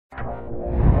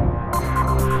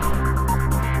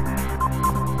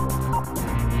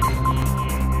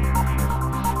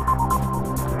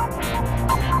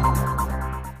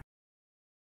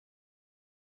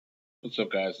What's up,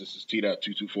 guys? This is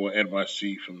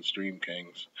T.224NYC from the Stream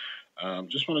Kings.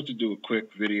 Just wanted to do a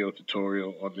quick video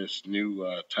tutorial on this new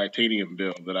titanium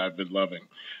build that I've been loving.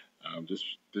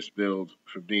 This build,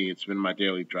 for me, it's been my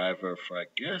daily driver for, I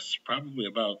guess, probably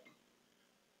about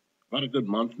a good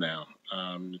month now.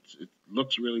 It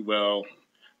looks really well,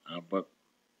 but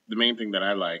the main thing that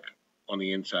I like on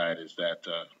the inside is that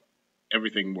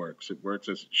everything works. It works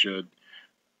as it should.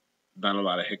 Not a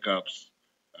lot of hiccups.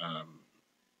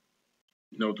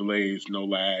 No delays, no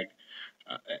lag,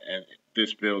 and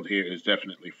this build here is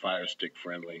definitely Fire Stick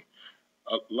friendly.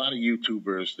 A lot of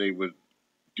YouTubers, they would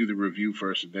do the review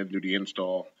first and then do the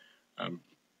install. I'm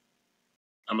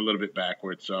a little bit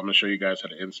backwards, so I'm going to show you guys how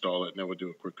to install it, and then we'll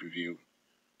do a quick review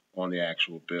on the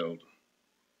actual build.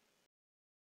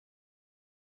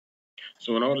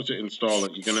 So in order to install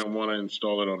it, you're going to want to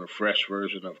install it on a fresh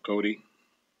version of Kodi.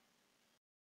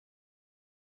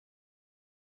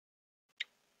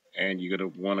 And you're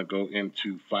going to want to go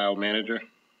into File Manager,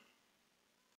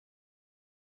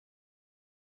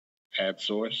 Add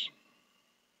Source.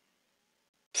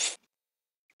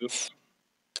 Oops.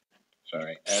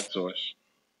 Sorry, Add Source.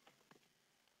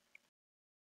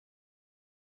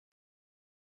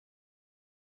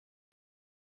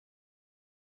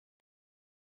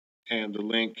 And the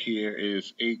link here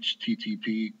is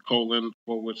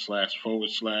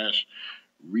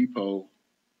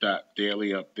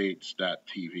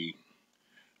http://repo.dailyupdates.tv.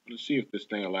 Let's see if this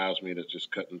thing allows me to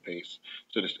just cut and paste.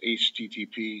 So this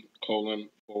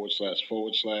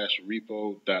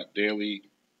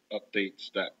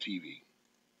http://repo.dailyupdates.tv.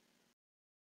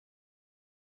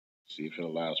 See if it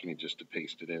allows me just to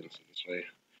paste it in. So this way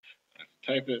I have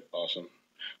to type it. Awesome.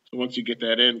 So once you get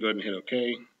that in, go ahead and hit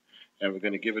OK. And we're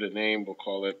going to give it a name. We'll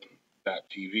call it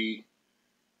 .tv.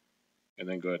 And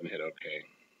then go ahead and hit OK.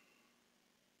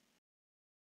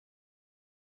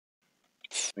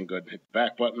 Then go ahead and hit the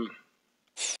back button.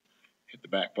 Hit the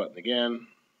back button again.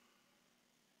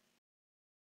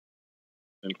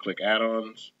 Then click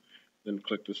Add-ons. Then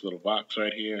click this little box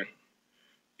right here.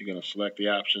 You're going to select the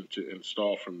option to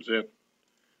install from zip.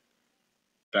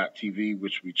 .tv,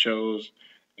 which we chose.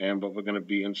 And what we're going to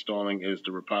be installing is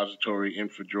the repository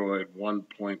Infodroid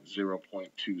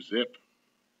 1.0.2 zip.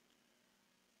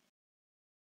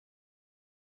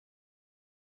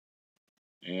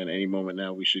 And any moment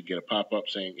now, we should get a pop-up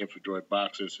saying Infodroid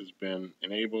Boxes has been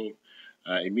enabled.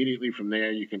 Immediately from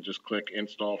there, you can just click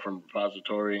Install from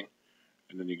Repository,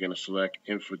 and then you're going to select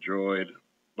Infodroid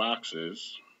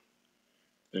Boxes.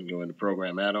 Then go into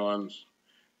Program Add-ons,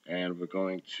 and we're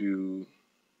going to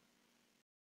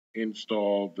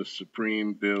install the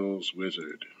Supreme Builds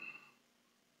Wizard.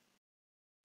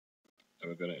 So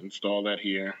we're going to install that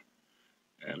here,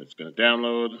 and it's going to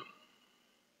download,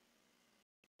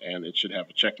 and it should have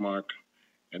a check mark,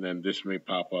 and then this may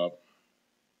pop up.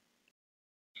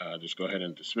 Just go ahead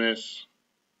and dismiss.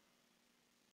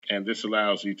 And this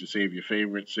allows you to save your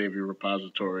favorites, save your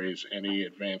repositories, any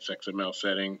advanced XML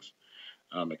settings,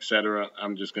 etc.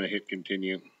 I'm just going to hit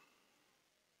continue.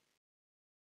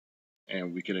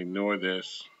 And we can ignore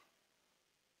this.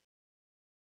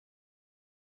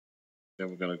 Then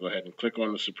we're going to go ahead and click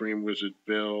on the Supreme Wizard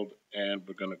build, and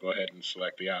we're going to go ahead and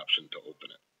select the option to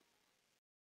open it.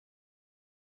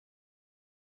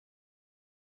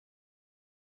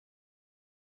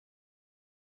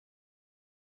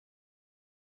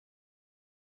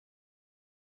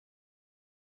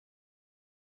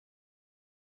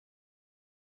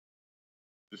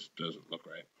 This doesn't look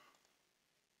right.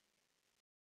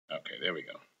 Okay, there we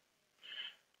go.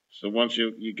 So once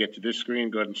you get to this screen,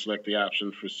 go ahead and select the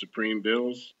option for Supreme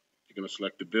Builds. You're going to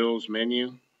select the Builds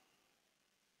menu.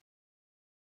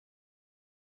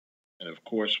 And of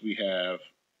course, we have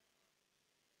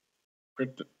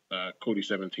Kodi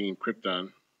 17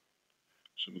 Krypton.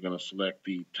 So we're going to select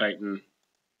the Titan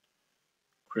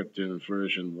Krypton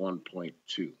version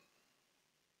 1.2.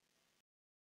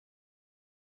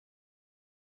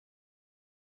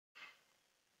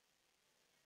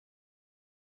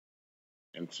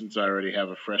 And since I already have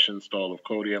a fresh install of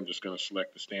Kodi, I'm just going to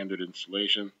select the standard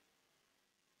installation.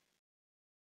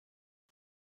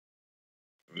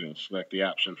 We're going to select the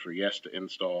option for yes to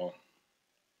install.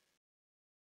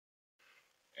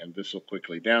 And this will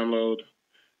quickly download.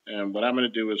 And what I'm going to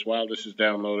do is, while this is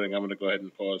downloading, I'm going to go ahead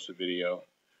and pause the video,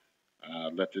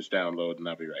 let this download, and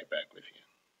I'll be right back with you.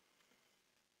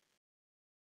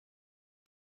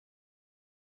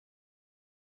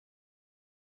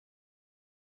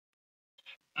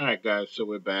 All right, guys, so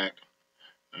we're back.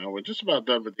 We're just about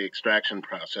done with the extraction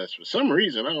process. For some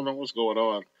reason, I don't know what's going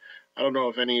on. I don't know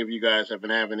if any of you guys have been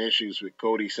having issues with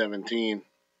Kodi 17.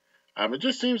 It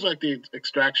just seems like the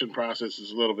extraction process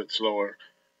is a little bit slower.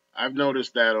 I've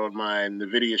noticed that on my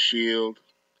NVIDIA Shield,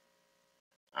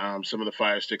 some of the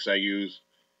Fire Sticks I use,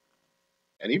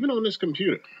 and even on this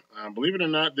computer. Believe it or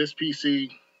not, this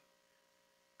PC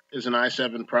is an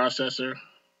i7 processor.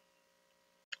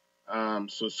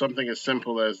 So something as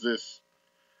simple as this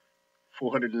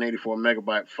 484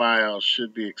 megabyte file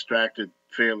should be extracted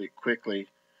fairly quickly.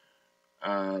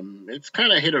 It's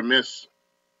kind of hit or miss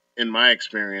in my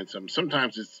experience.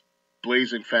 Sometimes it's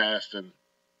blazing fast, and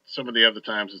some of the other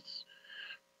times it's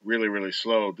really, really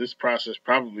slow. This process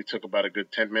probably took about a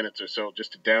good 10 minutes or so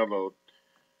just to download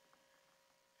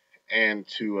and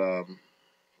to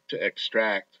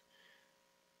extract.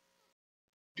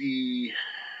 The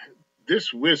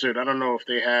This wizard, I don't know if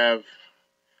they have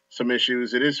some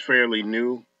issues. It is fairly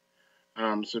new,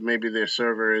 so maybe their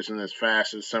server isn't as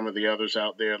fast as some of the others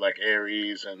out there, like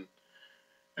Ares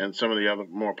and some of the other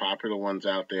more popular ones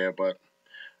out there. But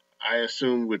I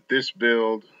assume with this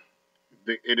build,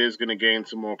 it is going to gain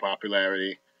some more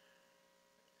popularity,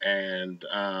 and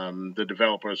the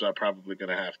developers are probably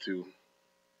going to have to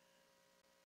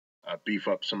beef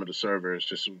up some of the servers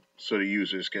just so the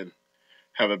users can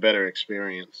have a better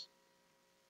experience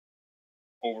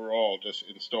overall. Just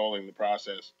installing the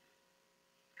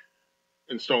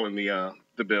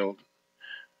build.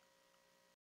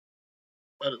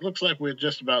 But it looks like we're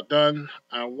just about done.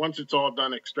 Once it's all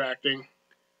done extracting,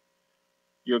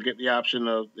 you'll get the option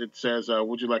of, it says,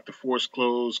 would you like to force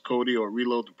close Kodi or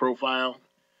reload the profile?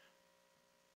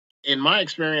 In my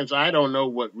experience, I don't know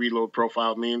what reload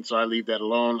profile means, so I leave that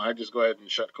alone. I just go ahead and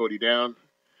shut Kodi down.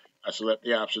 I select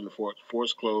the option to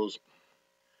force close.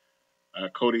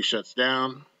 Kodi shuts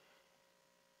down.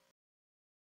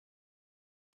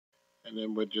 And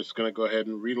then we're just going to go ahead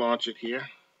and relaunch it here.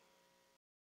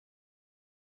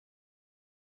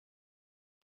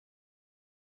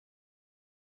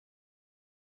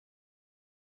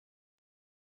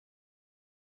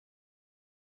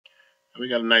 We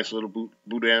got a nice little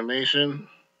boot animation.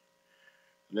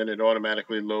 And then it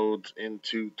automatically loads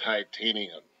into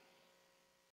titanium.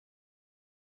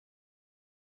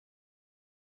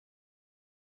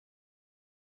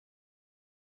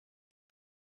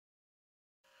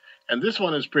 And this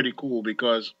one is pretty cool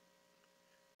because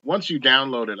once you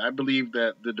download it, I believe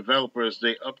that the developers,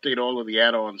 they update all of the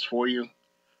add-ons for you.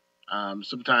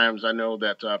 Sometimes I know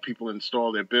that people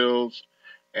install their builds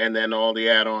and then all the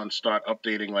add-ons start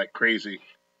updating like crazy.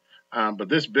 But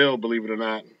this build, believe it or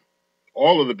not,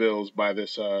 all of the builds by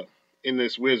this in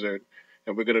this wizard,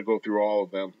 and we're going to go through all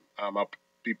of them. I'll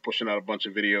be pushing out a bunch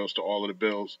of videos to all of the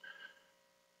builds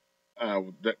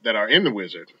that are in the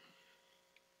wizard.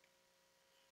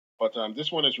 But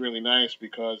this one is really nice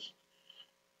because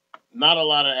not a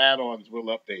lot of add-ons will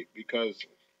update because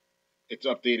it's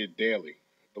updated daily,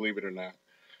 believe it or not.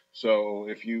 So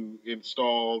if you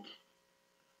installed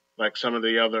like some of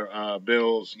the other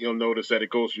builds, you'll notice that it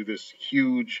goes through this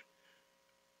huge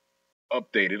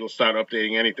update. It'll start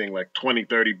updating anything like 20,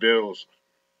 30 builds.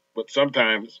 But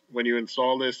sometimes when you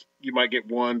install this, you might get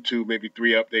 1, 2, maybe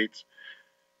 3 updates.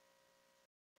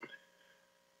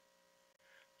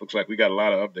 Looks like we got a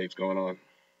lot of updates going on.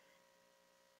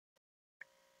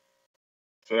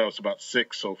 So that was about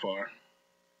 6 so far.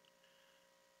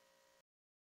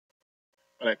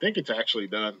 But I think it's actually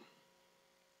done.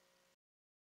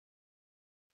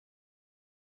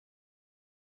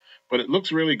 But it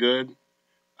looks really good.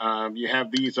 You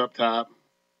have these up top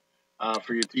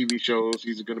for your TV shows.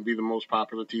 These are going to be the most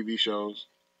popular TV shows.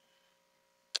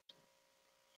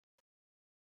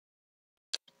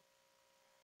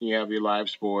 You have your live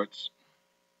sports.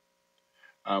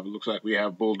 It looks like we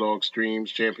have Bulldog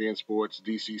Streams, Champion Sports,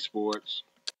 DC Sports.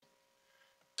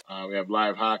 We have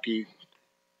live hockey,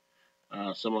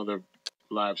 some other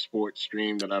live sports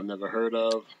stream that I've never heard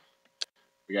of.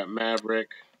 We got Maverick,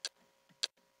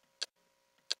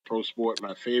 Pro Sport,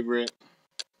 my favorite,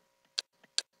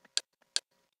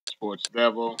 Sports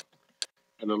Devil,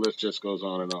 and the list just goes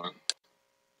on and on.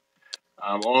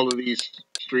 All of these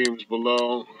streams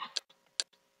below,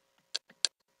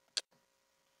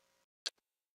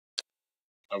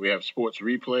 we have sports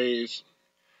replays.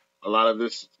 A lot of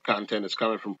this content is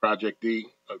coming from Project D,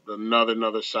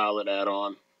 another solid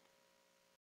add-on.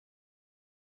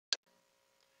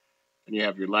 And you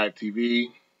have your live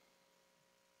TV.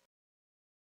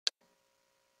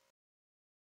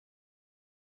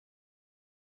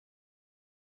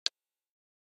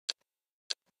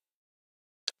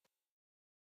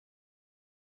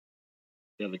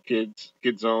 You have the kids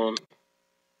zone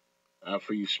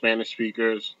for you Spanish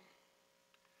speakers.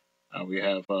 We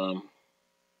have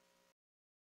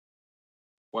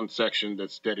one section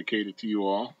that's dedicated to you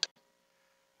all.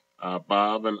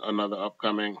 Bob, and another up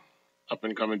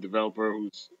and coming developer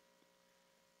who's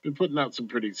been putting out some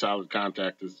pretty solid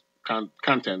content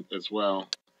as well.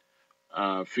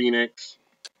 Phoenix,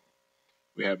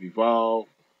 we have Evolve,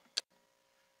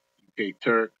 UK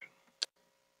Turk,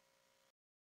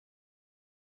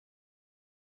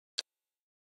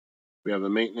 we have the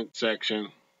maintenance section,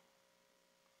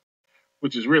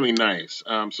 which is really nice.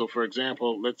 So, for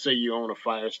example, let's say you own a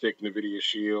Fire Stick, NVIDIA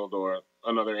Shield, or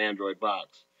another Android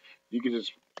box. You can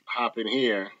just hop in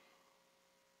here.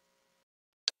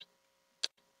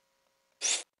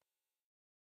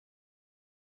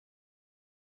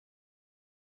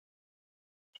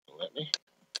 Let me.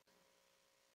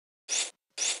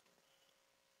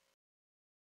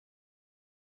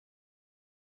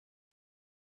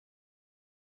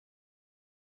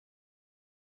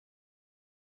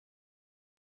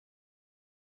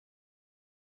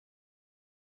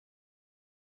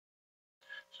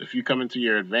 So, if you come into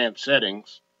your advanced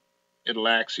settings, it'll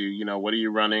ask you, what are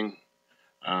you running?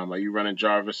 Are you running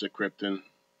Jarvis or Krypton? Of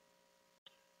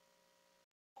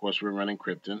course, we're running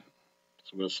Krypton.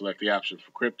 So we'll select the option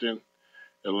for Krypton.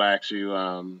 It'll ask you,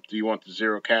 do you want the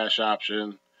zero cache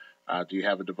option? Do you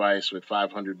have a device with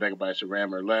 500 megabytes of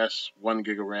RAM or less, 1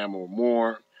 gig of RAM or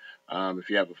more? If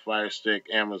you have a Fire Stick,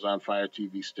 Amazon Fire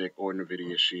TV Stick, or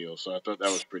NVIDIA Shield. So I thought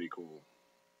that was pretty cool.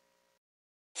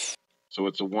 So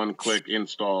it's a one-click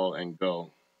install and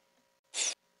go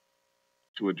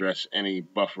to address any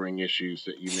buffering issues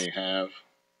that you may have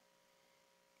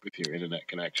with your internet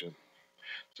connection.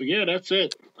 So yeah, that's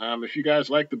it. If you guys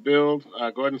like the build,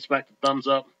 go ahead and smack the thumbs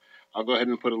up. I'll go ahead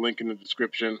and put a link in the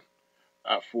description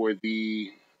for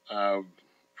the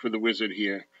wizard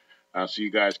here, so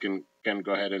you guys can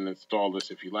go ahead and install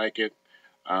this if you like it.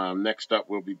 Next up,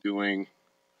 we'll be doing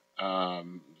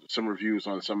some reviews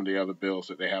on some of the other builds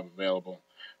that they have available.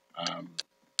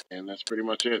 And that's pretty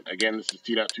much it. Again, this is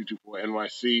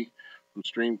T.224NYC from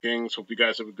Stream Kings. Hope you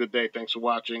guys have a good day. Thanks for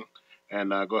watching.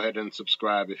 And go ahead and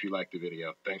subscribe if you like the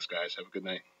video. Thanks, guys. Have a good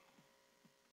night.